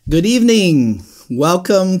Good evening.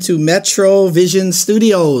 Welcome to Metro Vision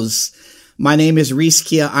Studios. My name is Reese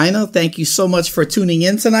Kia Aina. Thank you so much for tuning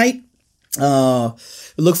in tonight.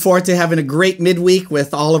 Look forward to having a great midweek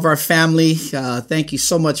with all of our family. Thank you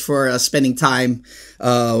so much for spending time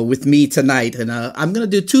with me tonight. And I'm going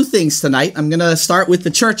to do two things tonight. I'm going to start with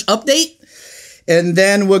the church update, and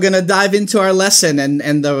then we're going to dive into our lesson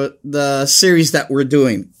and the series that we're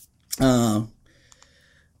doing.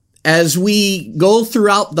 As we go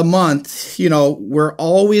throughout the month, we're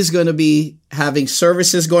always going to be having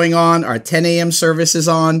services going on. Our 10 a.m. service is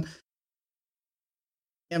on.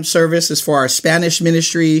 Service is for our Spanish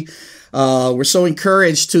ministry. We're so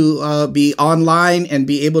encouraged to be online and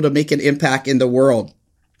be able to make an impact in the world.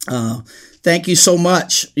 Thank you so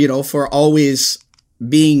much, for always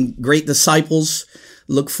being great disciples.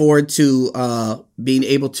 Look forward to being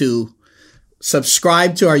able to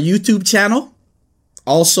subscribe to our YouTube channel.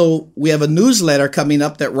 Also, we have a newsletter coming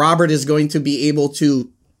up that Robert is going to be able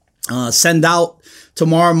to send out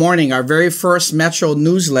tomorrow morning, our very first Metro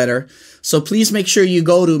newsletter. So please make sure you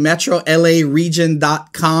go to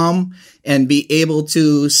metrolaregion.com and be able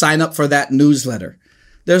to sign up for that newsletter.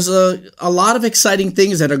 There's a lot of exciting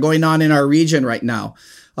things that are going on in our region right now.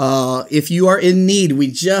 If you are in need, we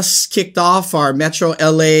just kicked off our Metro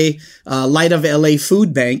LA Light of LA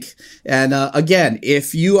Food Bank. And again,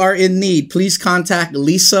 if you are in need, please contact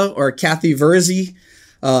Lisa or Kathy Verzi.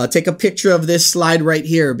 Take a picture of this slide right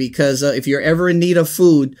here, because if you're ever in need of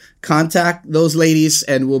food, contact those ladies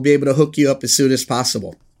and we'll be able to hook you up as soon as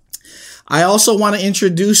possible. I also want to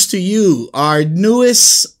introduce to you our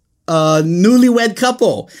newest newlywed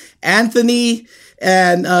couple, Anthony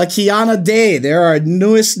and Kiana Day. They're our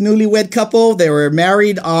newest newlywed couple. They were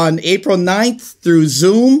married on April 9th through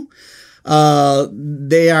Zoom.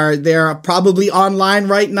 They're probably online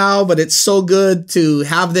right now, but it's so good to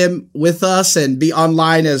have them with us and be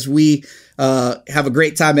online as we have a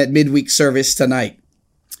great time at midweek service tonight.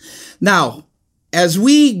 Now, as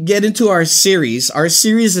we get into our series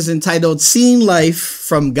is entitled Seeing Life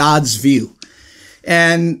from God's View.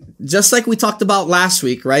 And just like we talked about last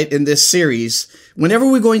week, right, in this series, whenever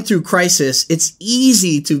we're going through crisis, it's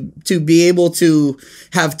easy to be able to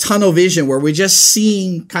have tunnel vision where we're just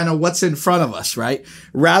seeing kind of what's in front of us, right?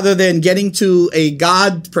 Rather than getting to a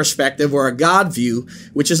God perspective or a God view,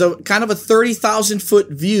 which is a kind of a 30,000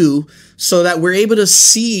 foot view, so that we're able to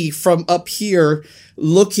see from up here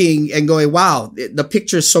looking and going, wow, the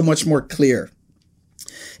picture is so much more clear.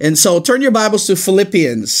 And so turn your Bibles to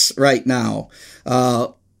Philippians right now.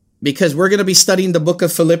 Because we're going to be studying the book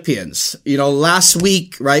of Philippians. Last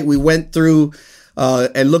week, right, we went through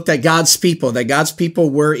and looked at God's people, that God's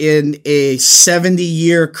people were in a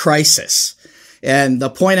 70-year crisis. And the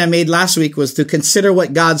point I made last week was to consider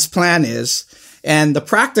what God's plan is. And the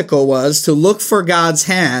practical was to look for God's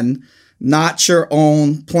hand, not your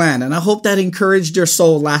own plan. And I hope that encouraged your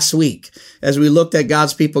soul last week as we looked at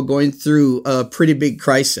God's people going through a pretty big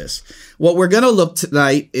crisis. What we're going to look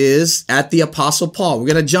tonight is at the Apostle Paul. We're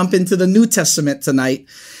going to jump into the New Testament tonight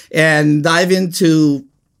and dive into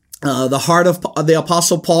the heart of the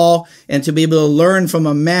Apostle Paul, and to be able to learn from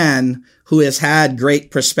a man who has had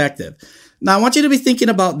great perspective. Now, I want you to be thinking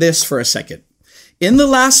about this for a second. In the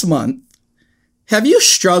last month, have you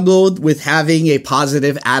struggled with having a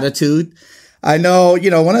positive attitude? I know,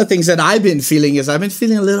 one of the things that I've been feeling is I've been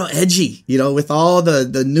feeling a little edgy, with all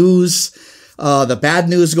the news, the bad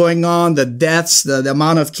news going on, the deaths, the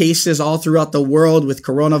amount of cases all throughout the world with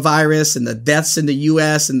coronavirus, and the deaths in the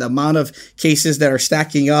U.S. and the amount of cases that are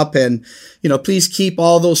stacking up. And, please keep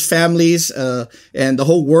all those families and the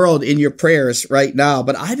whole world in your prayers right now.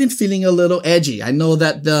 But I've been feeling a little edgy. I know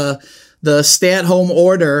that the stay-at-home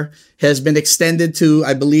order has been extended to,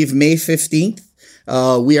 I believe, May 15th.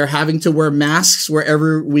 We are having to wear masks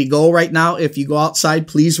wherever we go right now. If you go outside,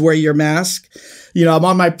 please wear your mask. I'm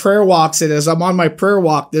on my prayer walks, and as I'm on my prayer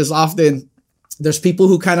walk, there's people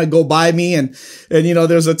who kind of go by me, and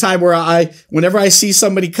there's a time where whenever I see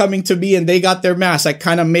somebody coming to me and they got their mask, I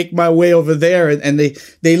kind of make my way over there, and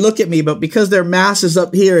they look at me, but because their mask is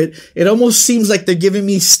up here, it almost seems like they're giving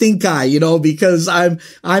me stink eye, because I'm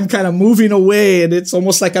kind of moving away, and it's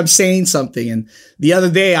almost like I'm saying something. And the other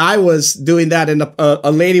day I was doing that, and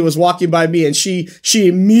a lady was walking by me, and she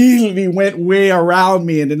immediately went way around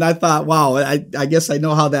me, and then I thought, wow, I guess I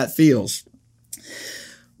know how that feels.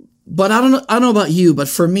 But I don't know about you, but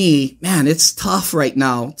for me, man, it's tough right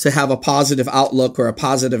now to have a positive outlook or a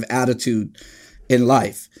positive attitude in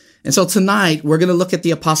life. And so tonight we're going to look at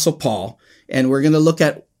the Apostle Paul, and we're going to look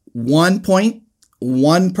at one point,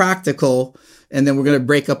 one practical, and then we're going to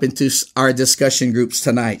break up into our discussion groups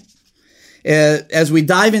tonight. As we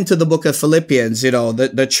dive into the book of Philippians,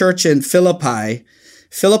 the church in Philippi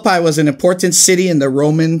was an important city in the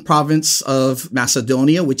Roman province of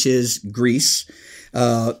Macedonia, which is Greece.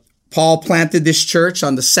 Paul planted this church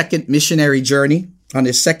on his second missionary journey.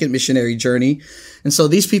 And so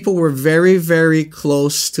these people were very, very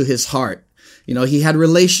close to his heart. He had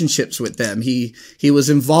relationships with them. He was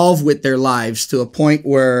involved with their lives to a point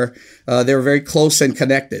where they were very close and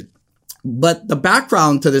connected. But the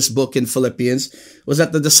background to this book in Philippians was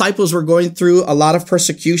that the disciples were going through a lot of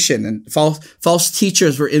persecution, and false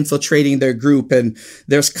teachers were infiltrating their group, and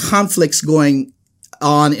there's conflicts going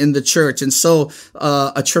on in the church. And so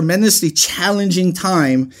a tremendously challenging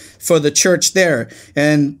time for the church there.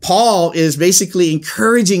 And Paul is basically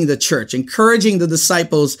encouraging the church, encouraging the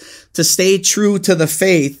disciples to stay true to the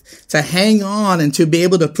faith, to hang on and to be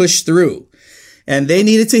able to push through. And they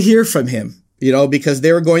needed to hear from him, because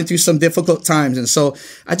they were going through some difficult times. And so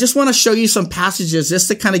I just want to show you some passages just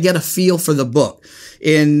to kind of get a feel for the book.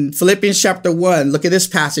 In Philippians chapter 1, look at this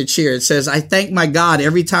passage here. It says, "I thank my God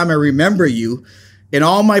every time I remember you. In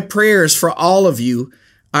all my prayers for all of you,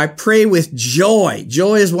 I pray with joy."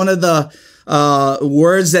 Joy is one of the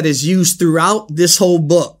words that is used throughout this whole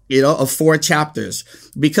book, of 4 chapters,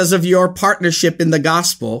 because of your partnership in the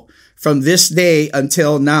gospel from this day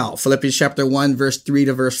until now. Philippians chapter 1, verse 3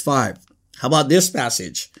 to verse 5. How about this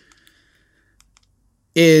passage?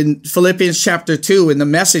 In Philippians chapter 2, in the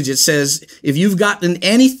Message, it says, "If you've gotten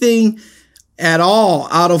anything at all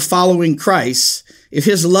out of following Christ, if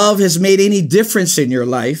his love has made any difference in your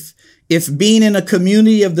life, if being in a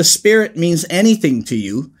community of the Spirit means anything to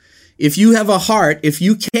you, if you have a heart, if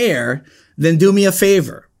you care, then do me a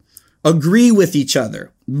favor. Agree with each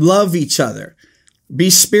other, love each other, be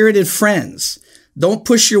spirited friends. Don't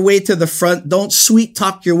push your way to the front. Don't sweet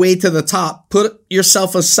talk your way to the top. Put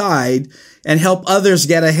yourself aside and help others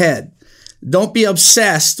get ahead. Don't be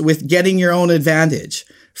obsessed with getting your own advantage.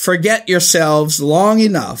 Forget yourselves long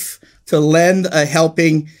enough to lend a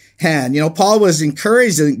helping hand." Paul was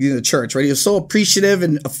encouraging the church, right? He was so appreciative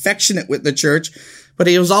and affectionate with the church, but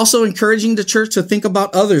he was also encouraging the church to think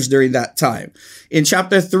about others during that time. In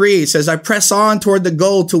chapter 3, it says, "I press on toward the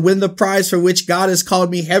goal to win the prize for which God has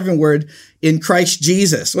called me heavenward in Christ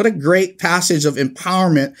Jesus." What a great passage of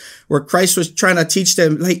empowerment, where Christ was trying to teach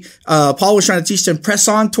them, Paul was trying to teach them, press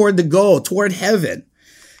on toward the goal, toward heaven.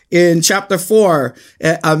 In chapter 4,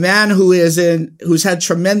 a man who's had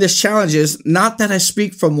tremendous challenges, "Not that I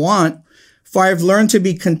speak from want, for I've learned to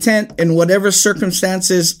be content in whatever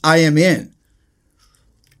circumstances I am in."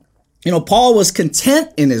 Paul was content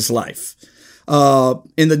in his life,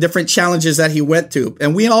 in the different challenges that he went through.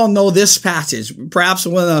 And we all know this passage, perhaps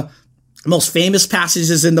one of the most famous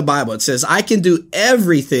passages in the Bible. It says, "I can do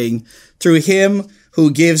everything through him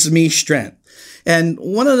who gives me strength." And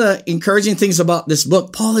one of the encouraging things about this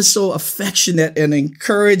book, Paul is so affectionate and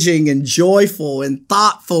encouraging and joyful and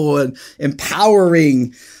thoughtful and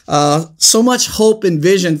empowering. So much hope and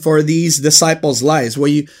vision for these disciples' lives.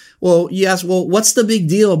 You ask, what's the big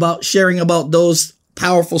deal about sharing about those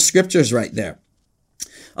powerful scriptures right there?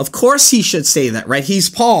 Of course he should say that, right? He's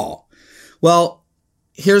Paul. Well,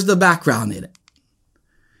 here's the background in it.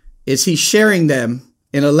 He's sharing them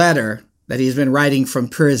in a letter that he's been writing from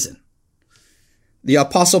prison. The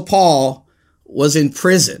Apostle Paul was in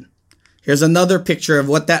prison. Here's another picture of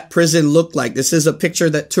what that prison looked like. This is a picture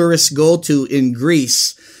that tourists go to in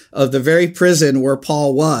Greece of the very prison where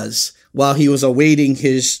Paul was while he was awaiting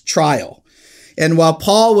his trial. And while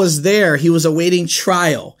Paul was there, he was awaiting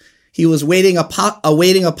trial. He was awaiting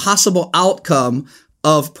a possible outcome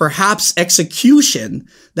of perhaps execution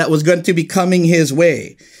that was going to be coming his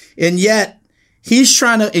way. And yet, he's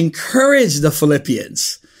trying to encourage the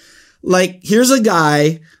Philippians. Here's a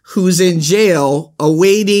guy who's in jail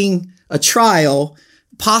awaiting a trial.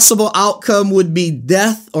 Possible outcome would be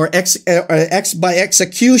death or by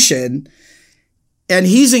execution. And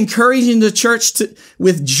he's encouraging the church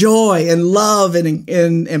with joy and love and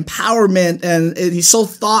empowerment. And he's so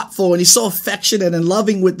thoughtful and he's so affectionate and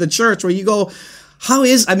loving with the church, where you go,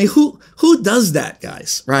 who does that,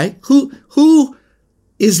 guys, right? Who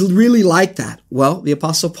is really like that? Well, the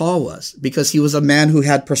Apostle Paul was, because he was a man who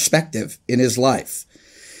had perspective in his life.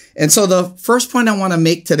 And so the first point I want to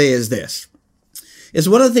make today is this, is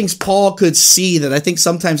one of the things Paul could see that I think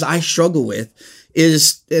sometimes I struggle with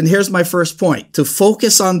is, and here's my first point, to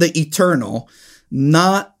focus on the eternal,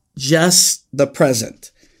 not just the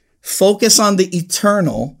present. Focus on the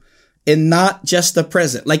eternal and not just the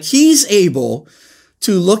present. He's able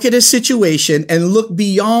to look at his situation and look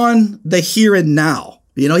beyond the here and now.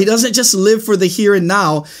 He doesn't just live for the here and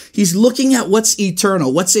now. He's looking at what's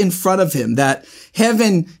eternal, what's in front of him, that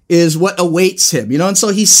heaven is what awaits him, and so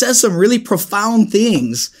he says some really profound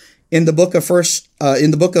things in the book of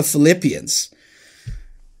Philippians.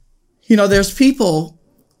 There's people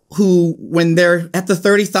who, when they're at the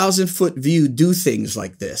 30,000 foot view, do things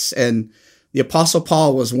like this. And the Apostle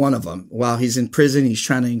Paul was one of them. While he's in prison, he's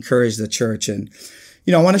trying to encourage the church. And,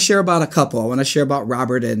 I want to share about a couple. I want to share about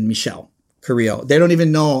Robert and Michelle Carrillo. They don't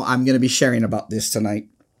even know I'm going to be sharing about this tonight.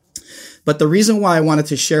 But the reason why I wanted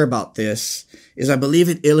to share about this is I believe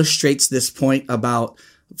it illustrates this point about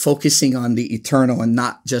focusing on the eternal and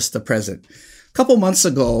not just the present. A couple months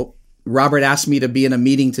ago, Robert asked me to be in a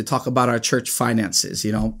meeting to talk about our church finances,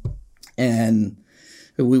 and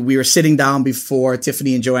we were sitting down before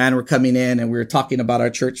Tiffany and Joanne were coming in, and we were talking about our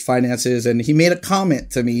church finances. And he made a comment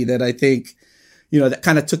to me that I think, that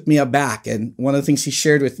kind of took me aback. And one of the things he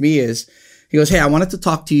shared with me is, he goes, "Hey, I wanted to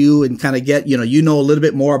talk to you and kind of get, a little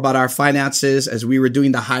bit more about our finances." As we were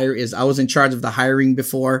doing I was in charge of the hiring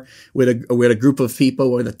before with a group of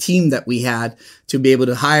people, with a team that we had to be able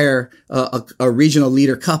to hire a regional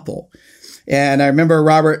leader couple. And I remember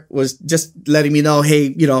Robert was just letting me know, "Hey,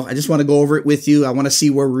 I just want to go over it with you. I want to see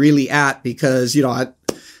where we're really at because,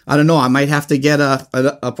 I don't know, I might have to get a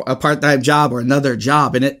part-time job or another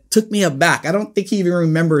job." And it took me aback. I don't think he even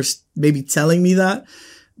remembers maybe telling me that,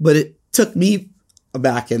 but it took me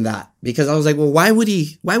aback in that, because I was like, well, why would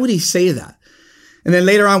he say that? And then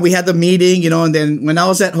later on we had the meeting, and then when I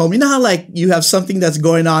was at home, how like you have something that's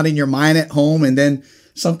going on in your mind at home, and then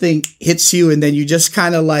something hits you, and then you just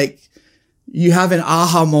kind of like, you have an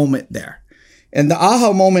aha moment there. And the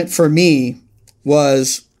aha moment for me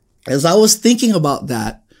was, as I was thinking about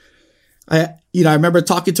that, I remember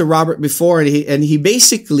talking to Robert before, and he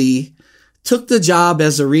basically took the job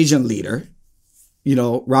as a region leader,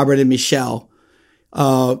 Robert and Michelle,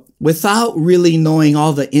 without really knowing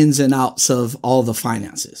all the ins and outs of all the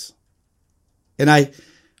finances. And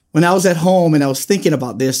when I was at home and I was thinking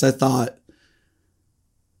about this, I thought,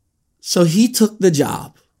 so he took the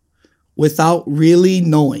job without really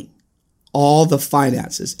knowing all the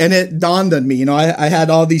finances. And it dawned on me, I had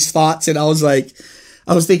all these thoughts, and I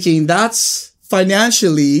was thinking, that's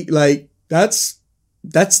financially, like, that's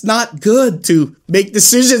not good to make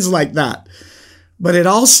decisions like that. But it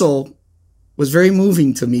also was very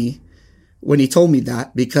moving to me when he told me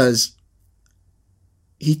that, because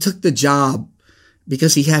he took the job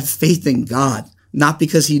because he had faith in God, not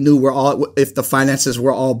because he knew if the finances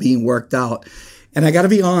were all being worked out. And I got to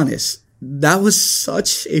be honest, that was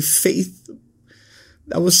such a faith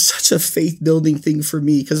building thing for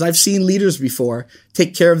me, because I've seen leaders before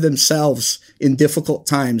take care of themselves in difficult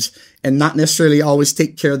times and not necessarily always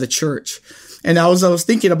take care of the church. And I was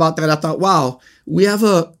thinking about that. I thought, wow, we have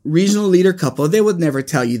a regional leader couple. They would never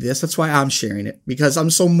tell you this. That's why I'm sharing it, because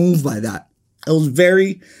I'm so moved by that. I was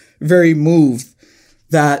very, very moved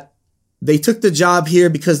that they took the job here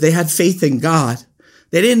because they had faith in God.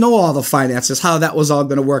 They didn't know all the finances, how that was all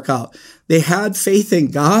going to work out. They had faith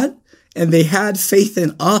in God, and they had faith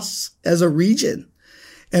in us as a region.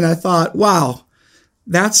 And I thought, wow,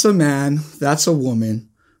 that's a man, that's a woman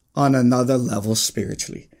on another level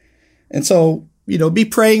spiritually. And so, be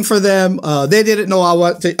praying for them. They didn't know I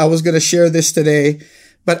was going to share this today,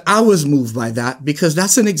 but I was moved by that, because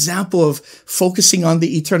that's an example of focusing on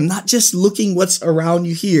the eternal, not just looking what's around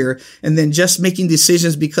you here and then just making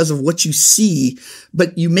decisions because of what you see,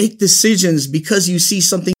 but you make decisions because you see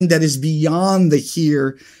something that is beyond the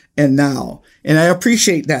here and now. And I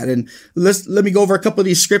appreciate that. And let me go over a couple of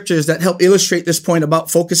these scriptures that help illustrate this point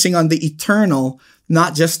about focusing on the eternal,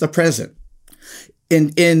 not just the present.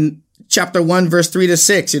 In chapter 1, verse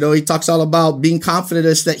 3-6, he talks all about being confident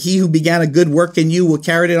that he who began a good work in you will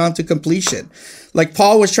carry it on to completion. Like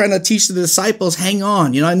Paul was trying to teach the disciples, hang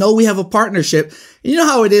on. I know we have a partnership. You know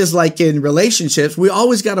how it is, like in relationships,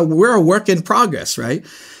 we're a work in progress, right?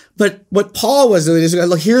 But what Paul was doing is,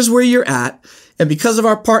 look, here's where you're at. And because of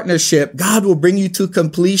our partnership, God will bring you to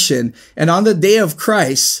completion. And on the day of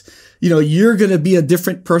Christ, you're going to be a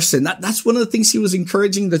different person. That's one of the things he was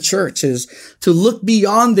encouraging the church, is to look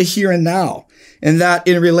beyond the here and now. And that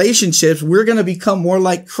in relationships, we're going to become more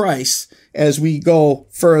like Christ as we go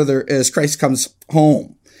further, as Christ comes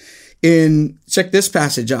home. Check this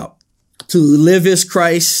passage out. To live is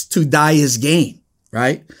Christ, to die is gain,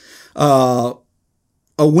 right? A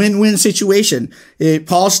win-win situation.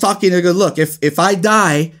 Paul's talking, look, if I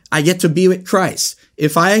die, I get to be with Christ.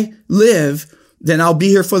 If I live, then I'll be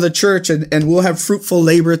here for the church, and we'll have fruitful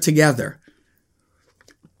labor together.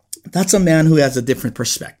 That's a man who has a different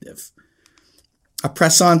perspective. I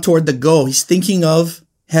press on toward the goal. He's thinking of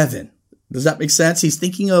heaven, Does that make sense? He's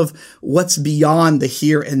thinking of what's beyond the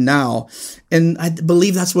here and now. And I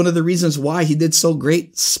believe that's one of the reasons why he did so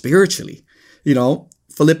great spiritually.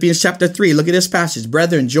 Philippians chapter 3, look at this passage.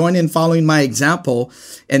 Brethren, join in following my example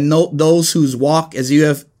and note those who walk as you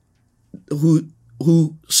have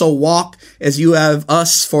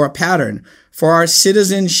us for a pattern. For our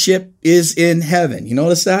citizenship is in heaven. You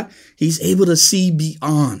notice that? He's able to see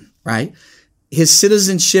beyond, right? His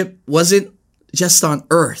citizenship wasn't just on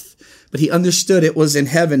earth, but he understood it was in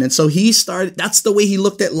heaven. And so that's the way he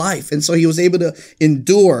looked at life. And so he was able to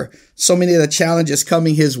endure so many of the challenges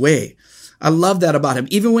coming his way. I love that about him.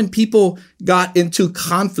 Even when people got into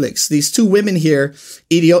conflicts, these two women here,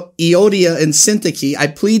 Euodia and Syntyche, I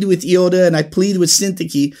plead with Euodia and I plead with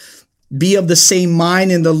Syntyche, be of the same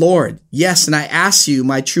mind in the Lord. Yes, and I ask you,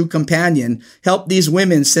 my true companion, help these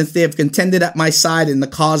women since they have contended at my side in the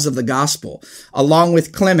cause of the gospel, along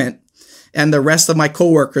with Clement and the rest of my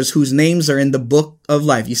co-workers whose names are in the book of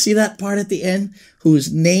life. You see that part at the end?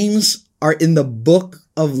 Whose names are in the book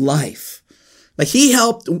of life. Like he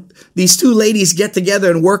helped these two ladies get together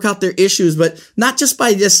and work out their issues, but not just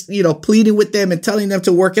by just, pleading with them and telling them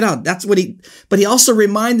to work it out. But he also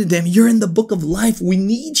reminded them, you're in the book of life. We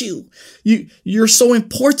need you. You're so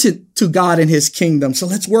important to God and his kingdom. So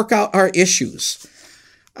let's work out our issues.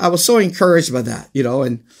 I was so encouraged by that,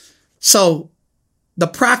 and so the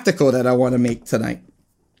practical that I want to make tonight,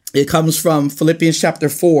 it comes from Philippians chapter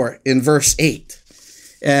 4 in verse 8.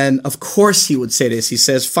 And of course he would say this. He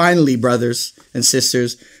says, finally, brothers and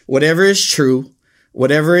sisters, whatever is true,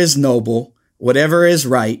 whatever is noble, whatever is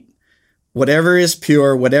right, whatever is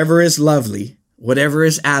pure, whatever is lovely, whatever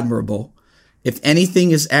is admirable, if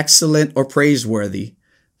anything is excellent or praiseworthy,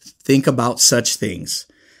 think about such things.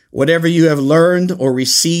 Whatever you have learned or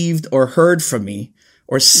received or heard from me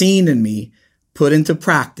or seen in me, put into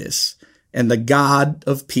practice, and the God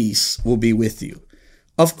of peace will be with you.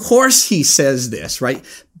 Of course he says this, right?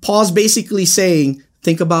 Paul's basically saying,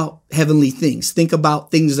 think about heavenly things. Think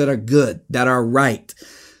about things that are good, that are right.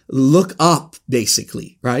 Look up,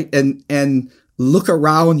 basically, right? And look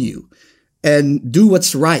around you and do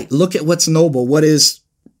what's right. Look at what's noble, what is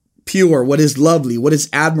pure, what is lovely, what is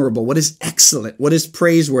admirable, what is excellent, what is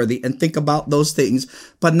praiseworthy, and think about those things.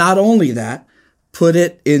 But not only that, put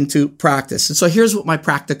it into practice. And so here's what my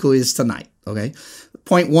practical is tonight, okay?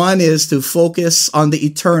 Point one is to focus on the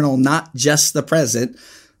eternal, not just the present.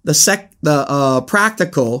 The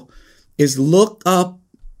practical is look up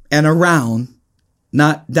and around,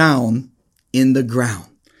 not down in the ground.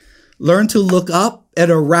 Learn to look up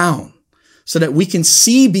and around so that we can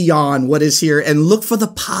see beyond what is here and look for the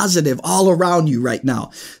positive all around you right now.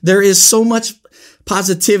 There is so much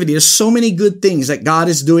positivity. There's so many good things that God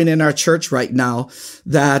is doing in our church right now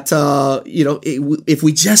that, if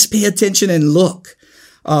we just pay attention and look,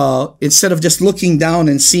 instead of just looking down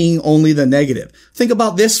and seeing only the negative. Think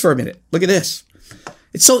about this for a minute. Look at this.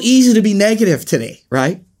 It's so easy to be negative today,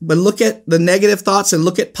 right? But look at the negative thoughts and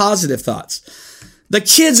look at positive thoughts. The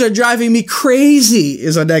kids are driving me crazy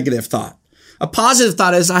is a negative thought. A positive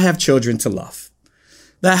thought is I have children to love.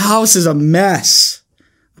 The house is a mess.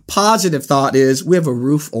 Positive thought is we have a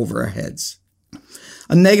roof over our heads.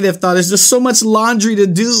 A negative thought is there's so much laundry to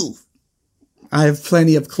do. I have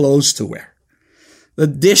plenty of clothes to wear. The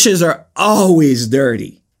dishes are always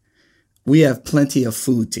dirty. We have plenty of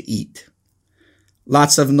food to eat.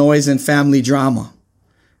 Lots of noise and family drama.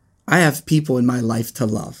 I have people in my life to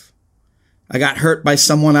love. I got hurt by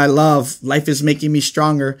someone I love. Life is making me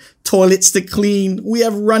stronger. Toilets to clean. We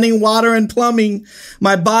have running water and plumbing.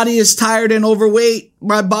 My body is tired and overweight.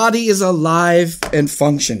 My body is alive and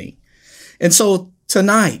functioning. And so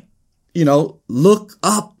tonight, look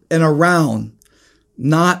up and around,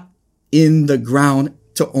 not in the ground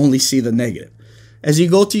to only see the negative. As you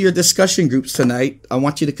go to your discussion groups tonight, I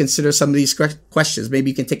want you to consider some of these questions. Maybe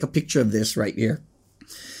you can take a picture of this right here.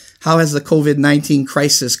 How has the COVID-19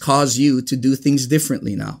 crisis caused you to do things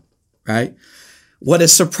differently now, right? What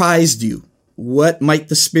has surprised you? What might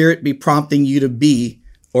the Spirit be prompting you to be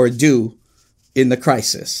or do in the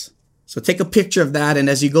crisis? So take a picture of that. And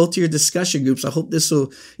as you go to your discussion groups, I hope this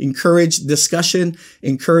will encourage discussion,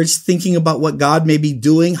 encourage thinking about what God may be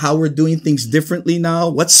doing, how we're doing things differently now,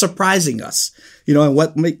 what's surprising us, and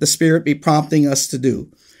what might the Spirit be prompting us to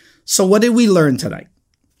do. So what did we learn tonight?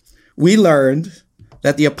 We learned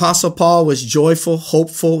that the Apostle Paul was joyful,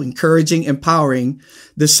 hopeful, encouraging, empowering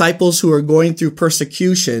disciples who are going through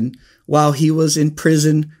persecution while he was in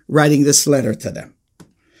prison writing this letter to them.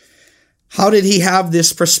 How did he have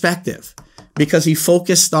this perspective? Because he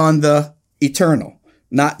focused on the eternal,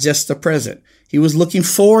 not just the present. He was looking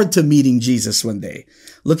forward to meeting Jesus one day,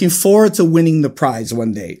 looking forward to winning the prize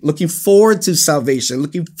one day, looking forward to salvation,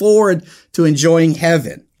 looking forward to enjoying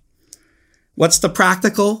heaven. What's the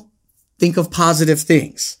practical? Think of positive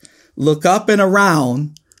things. Look up and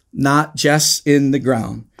around, not just in the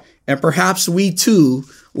ground. And perhaps we too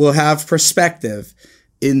will have perspective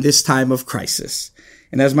in this time of crisis.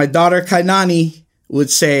 And as my daughter Kainani would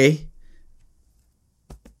say,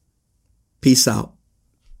 peace out.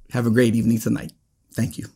 Have a great evening tonight. Thank you.